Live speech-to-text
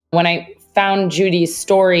When I found Judy's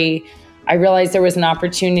story, I realized there was an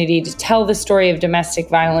opportunity to tell the story of domestic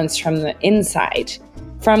violence from the inside,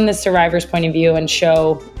 from the survivor's point of view, and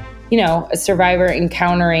show, a survivor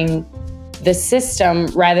encountering the system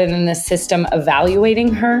rather than the system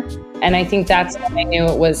evaluating her. And I think that's when I knew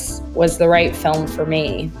it was the right film for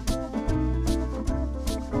me.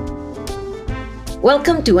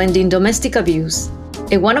 Welcome to Ending Domestic Abuse,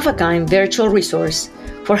 a one-of-a-kind virtual resource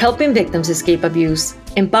for helping victims escape abuse,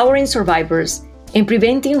 empowering survivors, and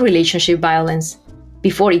preventing relationship violence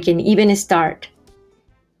before it can even start,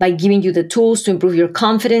 by giving you the tools to improve your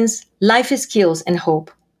confidence, life skills, and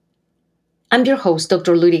hope. I'm your host,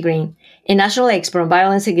 Dr. Ludy Green, a national expert on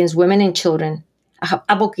violence against women and children. I have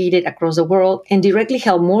advocated across the world and directly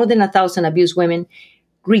helped more than 1,000 abused women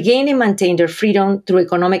regain and maintain their freedom through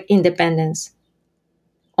economic independence.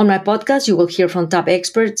 On my podcast, you will hear from top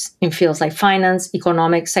experts in fields like finance,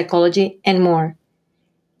 economics, psychology, and more.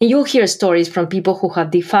 And you'll hear stories from people who have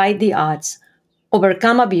defied the odds,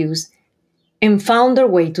 overcome abuse, and found their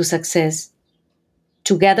way to success.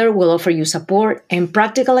 Together, we'll offer you support and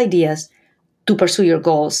practical ideas to pursue your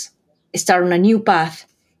goals, start on a new path,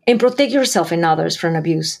 and protect yourself and others from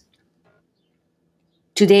abuse.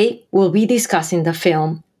 Today, we'll be discussing the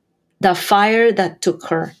film, The Fire That Took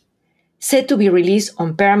Her, set to be released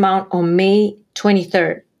on Paramount on May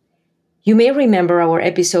 23rd. You may remember our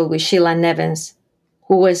episode with Sheila Nevins,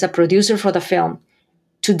 who was a producer for the film.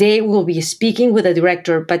 Today, we'll be speaking with the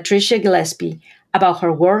director, Patricia Gillespie, about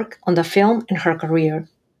her work on the film and her career.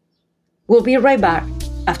 We'll be right back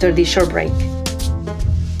after this short break.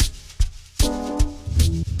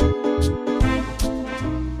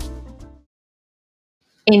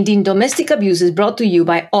 Ending Domestic Abuse is brought to you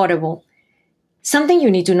by Audible. Something you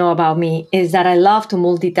need to know about me is that I love to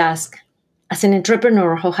multitask. As an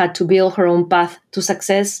entrepreneur who had to build her own path to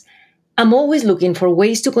success, I'm always looking for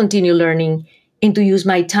ways to continue learning and to use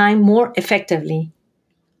my time more effectively.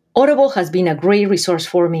 Audible has been a great resource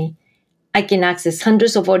for me. I can access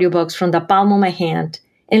hundreds of audiobooks from the palm of my hand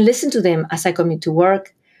and listen to them as I commute to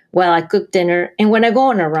work, while I cook dinner, and when I go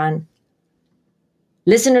on a run.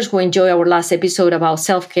 Listeners who enjoy our last episode about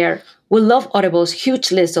self-care will love Audible's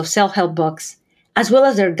huge list of self-help books, as well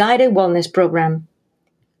as their guided wellness program.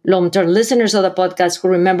 Long-term listeners of the podcast who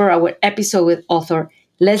remember our episode with author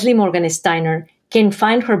Leslie Morgan Steiner can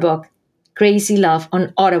find her book, Crazy Love,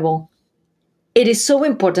 on Audible. It is so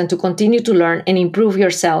important to continue to learn and improve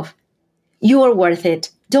yourself. You are worth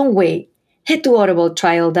it. Don't wait. Head to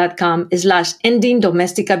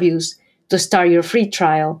audibletrial.com/endingdomesticabuse to start your free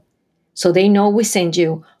trial. So they know we send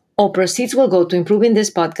you. All proceeds will go to improving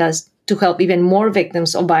this podcast to help even more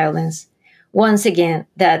victims of violence. Once again,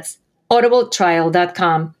 that's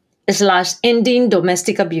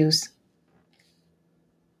audibletrial.com/endingdomesticabuse.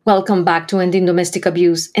 Welcome back to Ending Domestic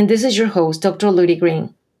Abuse, and this is your host, Dr. Ludy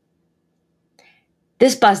Green.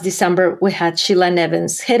 This past December, we had Sheila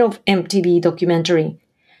Nevins, head of MTV documentary,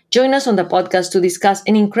 join us on the podcast to discuss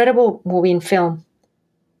an incredible moving film,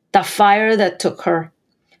 The Fire That Took Her.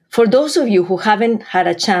 For those of you who haven't had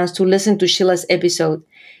a chance to listen to Sheila's episode,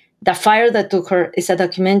 The Fire That Took Her is a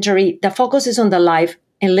documentary that focuses on the life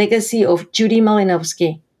and legacy of Judy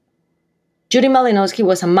Malinowski. Judy Malinowski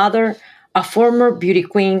was a mother, a former beauty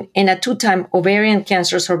queen, and a two-time ovarian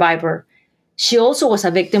cancer survivor. She also was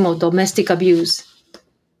a victim of domestic abuse.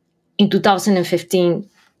 In 2015,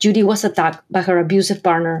 Judy was attacked by her abusive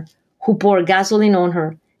partner, who poured gasoline on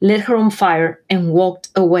her, lit her on fire, and walked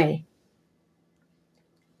away.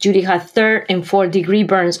 Judy had third and fourth-degree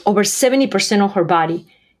burns over 70% of her body,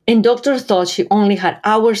 and doctors thought she only had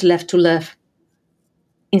hours left to live.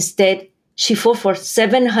 Instead, she fought for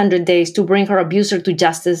 700 days to bring her abuser to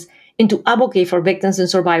justice and to advocate for victims and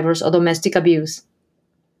survivors of domestic abuse.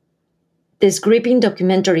 This gripping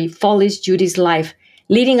documentary follows Judy's life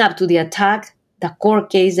leading up to the attack, the court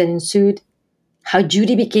case that ensued, how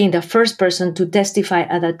Judy became the first person to testify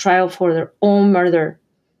at the trial for their own murder,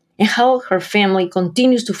 and how her family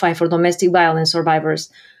continues to fight for domestic violence survivors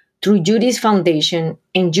through Judy's Foundation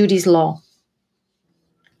and Judy's Law.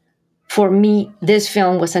 For me, this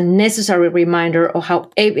film was a necessary reminder of how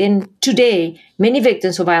even today, many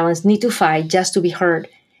victims of violence need to fight just to be heard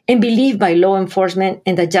and believed by law enforcement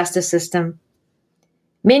and the justice system.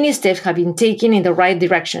 Many steps have been taken in the right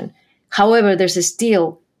direction. However, there's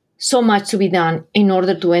still so much to be done in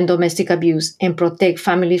order to end domestic abuse and protect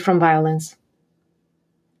families from violence.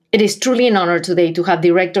 It is truly an honor today to have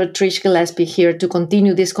director Trish Gillespie here to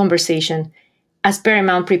continue this conversation as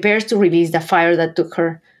Paramount prepares to release The Fire That Took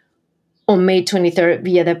Her on May 23rd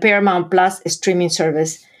via the Paramount Plus streaming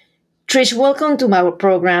service. Trish, welcome to my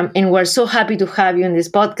program, and we're so happy to have you in this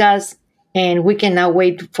podcast. And we can now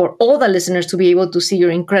wait for all the listeners to be able to see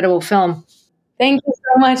your incredible film. Thank you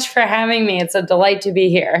so much for having me. It's a delight to be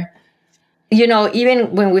here.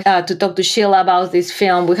 Even when we had to talk to Sheila about this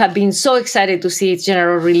film, we have been so excited to see its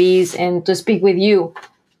general release and to speak with you.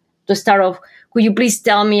 To start off, could you please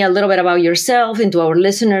tell me a little bit about yourself and to our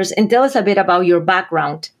listeners and tell us a bit about your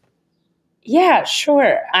background? Yeah,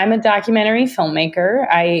 sure. I'm a documentary filmmaker.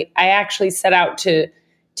 I actually set out to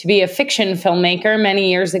be a fiction filmmaker many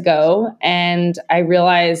years ago, and I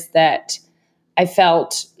realized that I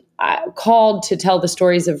felt called to tell the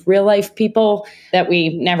stories of real life people that we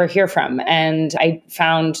never hear from. And I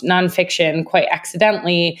found nonfiction quite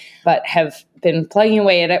accidentally, but have been plugging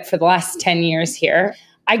away at it for the last 10 years here.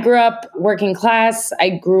 I grew up working class.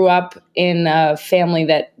 I grew up in a family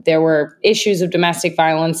that there were issues of domestic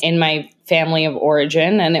violence in my family of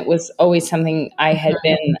origin. And it was always something I had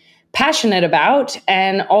been passionate about,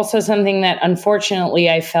 and also something that unfortunately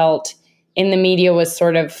I felt in the media was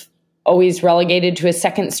sort of always relegated to a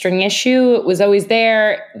second string issue. It was always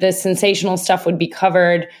there. The sensational stuff would be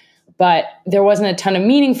covered, but there wasn't a ton of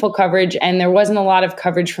meaningful coverage, and there wasn't a lot of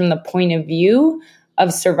coverage from the point of view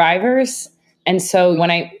of survivors. And so when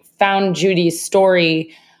I found Judy's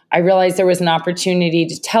story, I realized there was an opportunity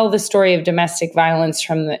to tell the story of domestic violence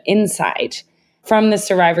from the inside, from the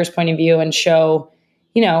survivor's point of view, and show,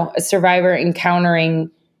 a survivor encountering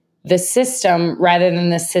the system rather than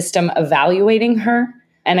the system evaluating her.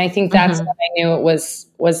 And I think that's when I knew it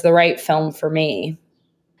was the right film for me.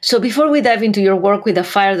 So before we dive into your work with The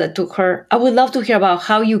Fire That Took Her, I would love to hear about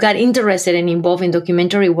how you got interested and involved in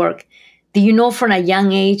documentary work. Did you know from a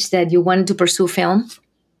young age that you wanted to pursue film?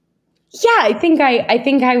 Yeah, I think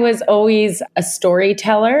I was always a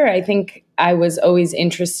storyteller. I think I was always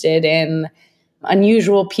interested in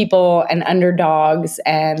unusual people and underdogs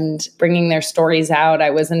and bringing their stories out. I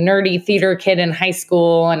was a nerdy theater kid in high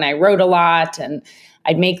school, and I wrote a lot, and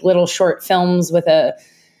I'd make little short films with a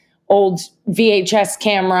old VHS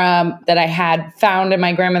camera that I had found in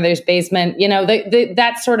my grandmother's basement.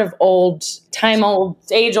 That sort of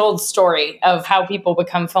age-old story of how people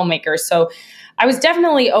become filmmakers. So I was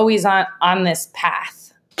definitely always on this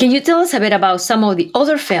path. Can you tell us a bit about some of the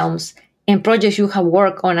other films and projects you have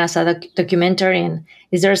worked on as a documentarian?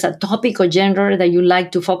 Is there a topic or genre that you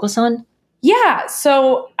like to focus on? Yeah,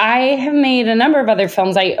 so I have made a number of other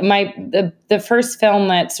films. The first film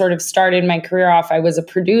that sort of started my career off, I was a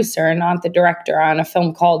producer, not the director, on a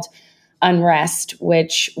film called Unrest,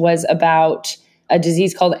 which was about a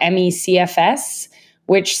disease called ME/CFS,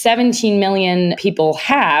 which 17 million people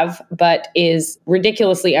have, but is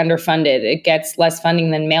ridiculously underfunded. It gets less funding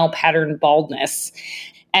than male pattern baldness.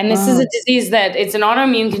 And this is a disease it's an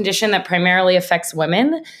autoimmune condition that primarily affects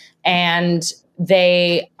women, and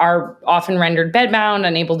they are often rendered bedbound,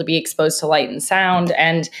 unable to be exposed to light and sound.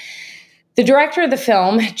 And the director of the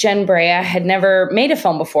film, Jen Brea, had never made a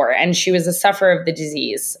film before, and she was a sufferer of the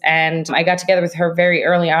disease. And I got together with her very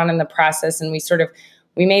early on in the process, and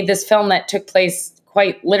we made this film that took place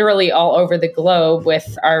quite literally all over the globe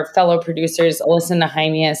with our fellow producers, Alyssa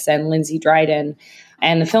Nahimius and Lindsay Dryden.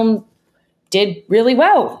 And the film did really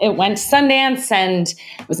well. It went to Sundance and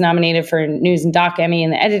was nominated for News and Doc Emmy in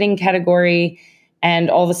the editing category. And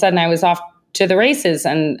all of a sudden I was off to the races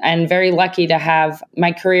and very lucky to have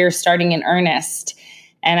my career starting in earnest.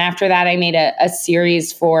 And after that, I made a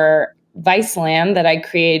series for Viceland that I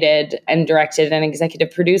created and directed and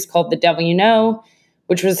executive produced called The Devil You Know,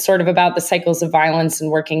 which was sort of about the cycles of violence in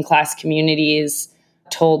working class communities,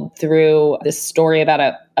 told through this story about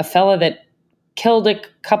a fella that killed a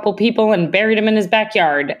couple people and buried him in his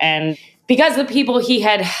backyard. And because the people he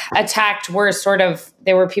had attacked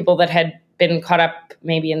they were people that had been caught up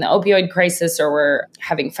maybe in the opioid crisis or were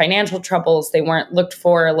having financial troubles, they weren't looked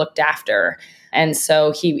for or looked after. And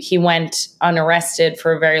so he went unarrested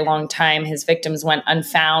for a very long time. His victims went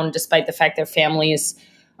unfound, despite the fact their families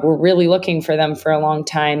were really looking for them for a long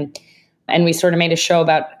time. And we sort of made a show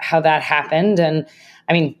about how that happened. And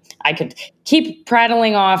I mean, I could keep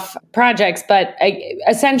prattling off projects, but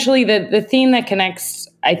essentially the theme that connects,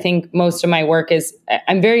 I think, most of my work is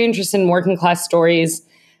I'm very interested in working class stories.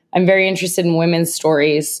 I'm very interested in women's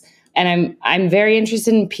stories. And I'm very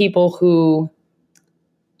interested in people who,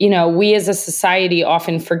 we as a society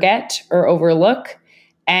often forget or overlook.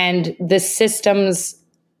 And the systems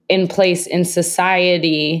in place in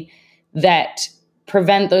society that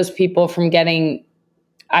prevent those people from getting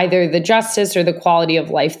either the justice or the quality of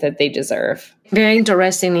life that they deserve. Very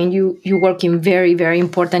interesting. And you work in very, very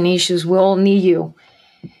important issues. We all need you.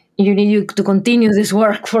 You need you to continue this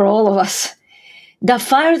work for all of us. The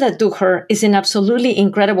Fire That Took Her is an absolutely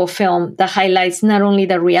incredible film that highlights not only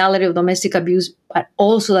the reality of domestic abuse, but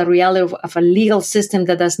also the reality of a legal system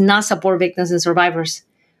that does not support victims and survivors.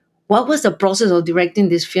 What was the process of directing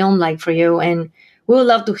this film like for you? And we would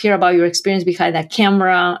love to hear about your experience behind the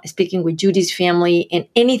camera, speaking with Judy's family, and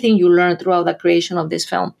anything you learned throughout the creation of this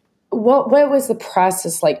film. What was the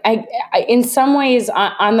process like? I in some ways,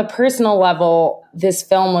 on the personal level, this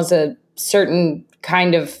film was a certain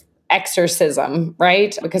kind of exorcism,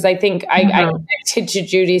 right? Because I think I connected to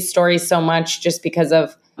Judy's story so much just because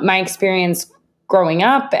of my experience growing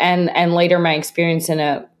up and later my experience in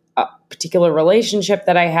a particular relationship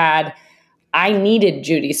that I had. I needed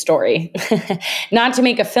Judy's story, not to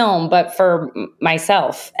make a film, but for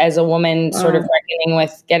myself as a woman, sort of reckoning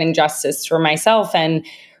with getting justice for myself and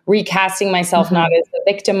recasting myself not as the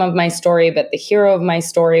victim of my story, but the hero of my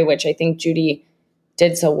story, which I think Judy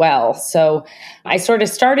did so well. So I sort of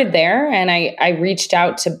started there, and I reached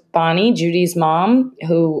out to Bonnie, Judy's mom,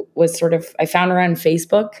 who was I found her on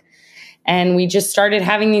Facebook. And we just started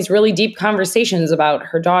having these really deep conversations about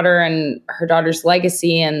her daughter and her daughter's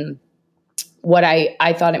legacy and what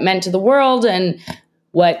I thought it meant to the world and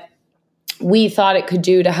what we thought it could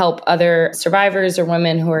do to help other survivors or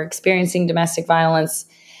women who are experiencing domestic violence.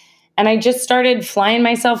 And I just started flying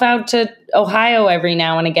myself out to Ohio every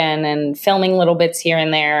now and again and filming little bits here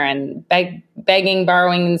and there and begging,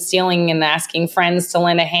 borrowing, and stealing and asking friends to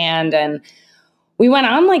lend a hand. And we went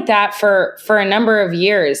on like that for a number of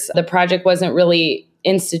years. The project wasn't really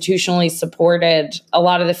institutionally supported. A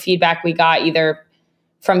lot of the feedback we got either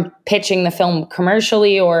from pitching the film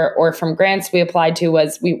commercially or from grants we applied to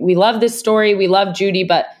was, we love this story, we love Judy,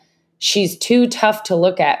 but she's too tough to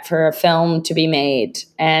look at for a film to be made.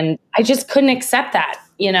 And I just couldn't accept that.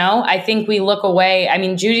 I think we look away. I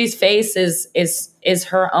mean, Judy's face is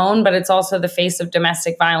her own, but it's also the face of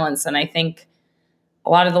domestic violence. And I think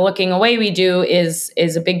a lot of the looking away we do is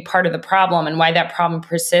a big part of the problem and why that problem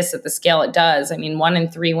persists at the scale it does. I mean, 1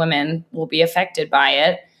 in 3 women will be affected by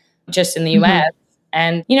it just in the US.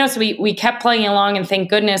 And, so we kept plugging along, and thank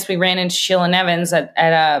goodness we ran into Sheila Nevins at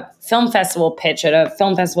a film festival pitch at a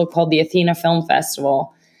film festival called the Athena Film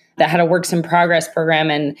Festival that had a works in progress program.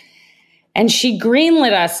 And she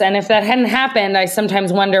greenlit us. And if that hadn't happened, I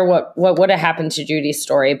sometimes wonder what would have happened to Judy's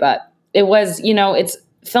story. But it was, it's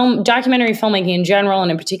documentary filmmaking in general, and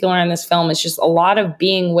in particular on this film, is just a lot of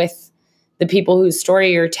being with the people whose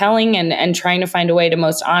story you're telling and trying to find a way to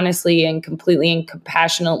most honestly and completely and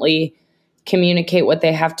compassionately communicate what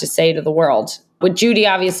they have to say to the world. With Judy,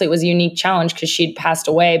 obviously, it was a unique challenge because she'd passed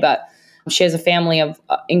away, but she has a family of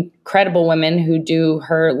incredible women who do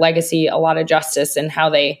her legacy a lot of justice in how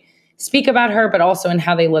they speak about her, but also in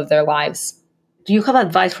how they live their lives. Do you have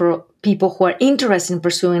advice for people who are interested in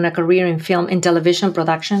pursuing a career in film and television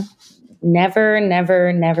production? Never,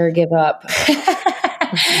 never, never give up.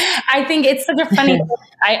 I think it's such a funny thing.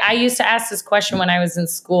 I used to ask this question when I was in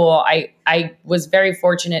school. I was very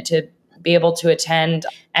fortunate to be able to attend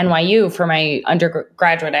NYU for my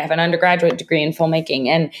undergraduate. I have an undergraduate degree in filmmaking.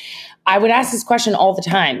 And I would ask this question all the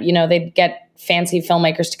time. They'd get fancy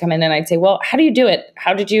filmmakers to come in and I'd say, well, how do you do it?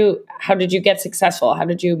 How did you get successful? How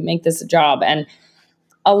did you make this a job? And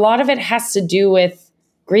a lot of it has to do with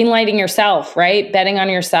greenlighting yourself, right? Betting on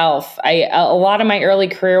yourself. A lot of my early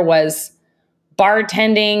career was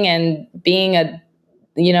bartending and being a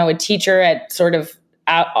teacher at sort of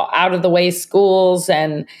out of the way schools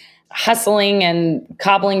and hustling and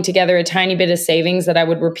cobbling together a tiny bit of savings that I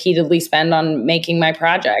would repeatedly spend on making my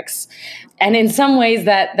projects. And in some ways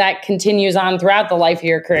that continues on throughout the life of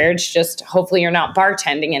your career. It's just hopefully you're not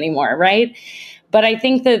bartending anymore, right? But I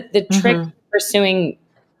think that the trick to pursuing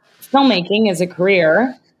filmmaking as a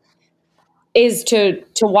career is to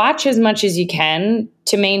watch as much as you can,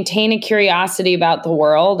 to maintain a curiosity about the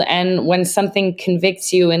world. And when something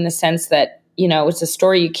convicts you in the sense that, it's a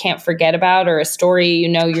story you can't forget about, or a story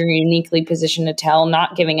you're uniquely positioned to tell,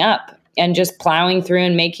 not giving up and just plowing through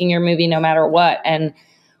and making your movie no matter what. And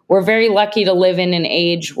we're very lucky to live in an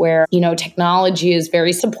age where, technology is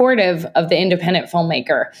very supportive of the independent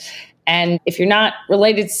filmmaker. And if you're not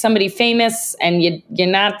related to somebody famous and you're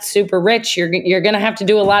not super rich, you're going to have to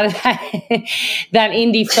do a lot of that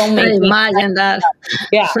indie filmmaking. I imagine that.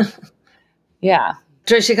 Yeah. Yeah.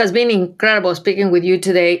 Trish, it has been incredible speaking with you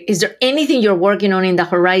today. Is there anything you're working on in the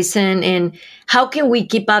horizon? And how can we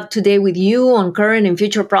keep up to date with you on current and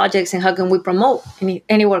future projects? And how can we promote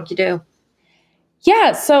any work you do?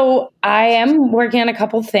 Yeah, so I am working on a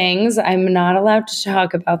couple things. I'm not allowed to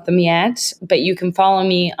talk about them yet, but you can follow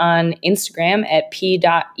me on Instagram at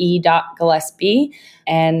p.e.gillespie.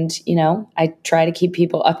 And, I try to keep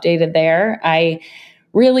people updated there. I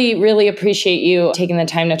really, really appreciate you taking the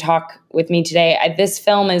time to talk with me today. This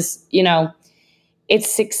film is, its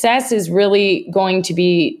success is really going to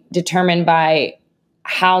be determined by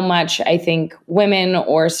how much I think women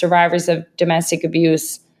or survivors of domestic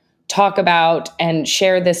abuse talk about and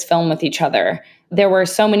share this film with each other. There were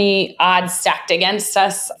so many odds stacked against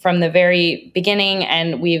us from the very beginning,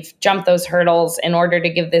 and we've jumped those hurdles in order to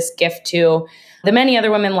give this gift to the many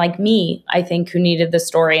other women like me, I think, who needed the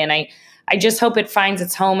story. And I just hope it finds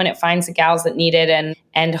its home and it finds the gals that need it.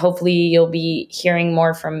 And hopefully you'll be hearing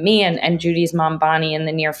more from me and Judy's mom, Bonnie, in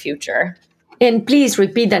the near future. And please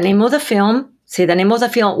repeat the name of the film. Say the name of the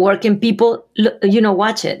film. Where can people,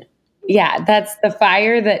 watch it? Yeah, that's The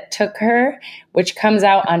Fire That Took Her, which comes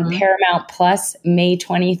out on Paramount Plus May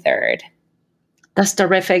 23rd. That's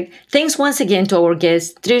terrific. Thanks once again to our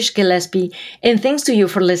guest, Trish Gillespie, and thanks to you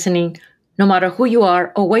for listening. No matter who you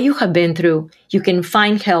are or what you have been through, you can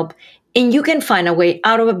find help and you can find a way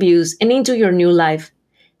out of abuse and into your new life.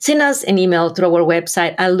 Send us an email through our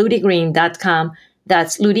website at ludygreen.com.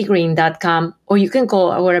 That's ludygreen.com. Or you can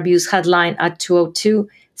call our abuse hotline at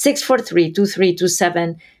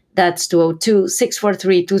 202-643-2327. That's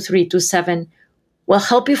 202-643-2327. We'll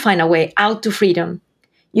help you find a way out to freedom.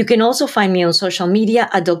 You can also find me on social media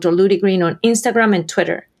at Dr. Ludy Green on Instagram and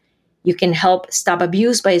Twitter. You can help stop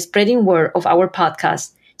abuse by spreading word of our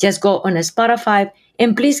podcast. Just go on Spotify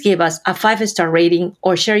and please give us a 5-star rating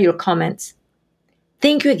or share your comments.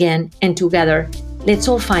 Thank you again, and together, let's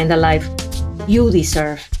all find the life you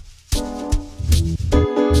deserve.